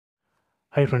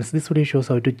Hi friends, this video shows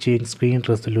how to change screen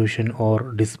resolution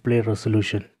or display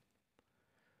resolution.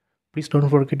 Please don't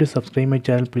forget to subscribe my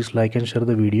channel. Please like and share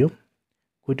the video.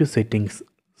 Go to settings,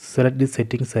 select the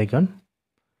settings icon.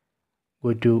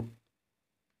 Go to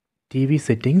TV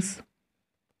settings,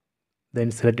 then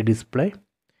select display.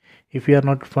 If you are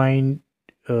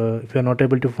not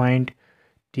able to find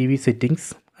TV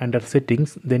settings under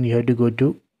settings, then you have to go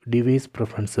to device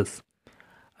preferences.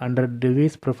 Under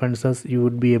device preferences, you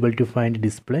would be able to find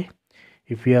display.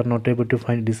 If you are not able to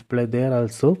find display there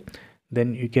also,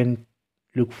 then you can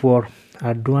look for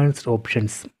advanced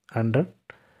options under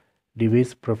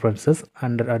device preferences.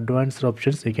 Under advanced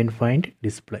options, you can find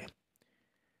display.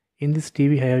 In this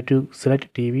TV, I have to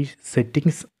select TV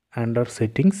settings. Under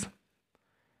settings,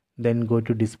 then go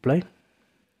to display,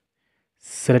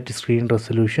 select screen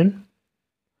resolution.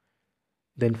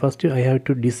 Then first I have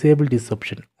to disable this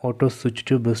option, auto switch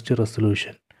to best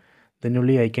resolution. Then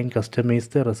only I can customize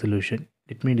the resolution.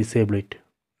 Let me disable it.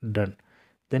 Done.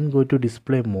 Then go to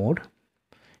display mode.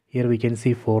 Here we can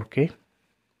see 4K,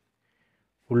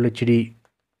 Full HD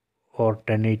or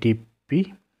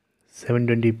 1080p,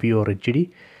 720p or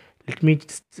HD. Let me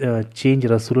change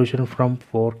resolution from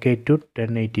 4K to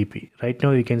 1080p. Right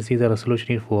now you can see the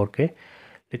resolution is 4K.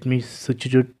 Let me switch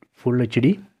to Full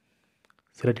HD.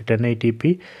 Select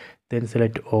 1080p, then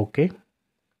select OK.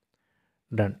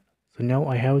 Done. So now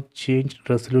I have changed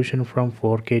resolution from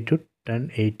 4K to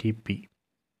 1080p.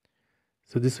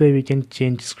 So this way we can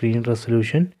change screen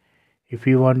resolution. If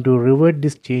you want to revert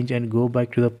this change and go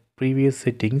back to the previous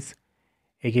settings,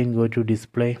 again go to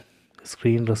display,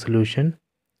 screen resolution,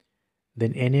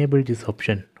 then enable this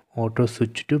option, auto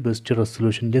switch to best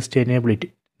resolution. Just enable it,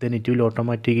 then it will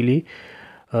automatically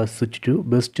switch to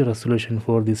best resolution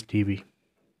for this TV.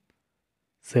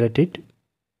 Select it,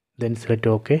 then select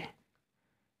OK.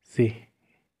 See,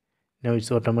 now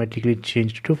it's automatically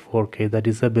changed to 4K. That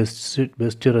is the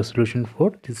best resolution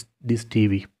for this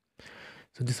TV.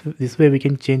 So this way we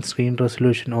can change screen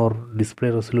resolution or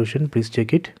display resolution. Please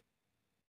check it.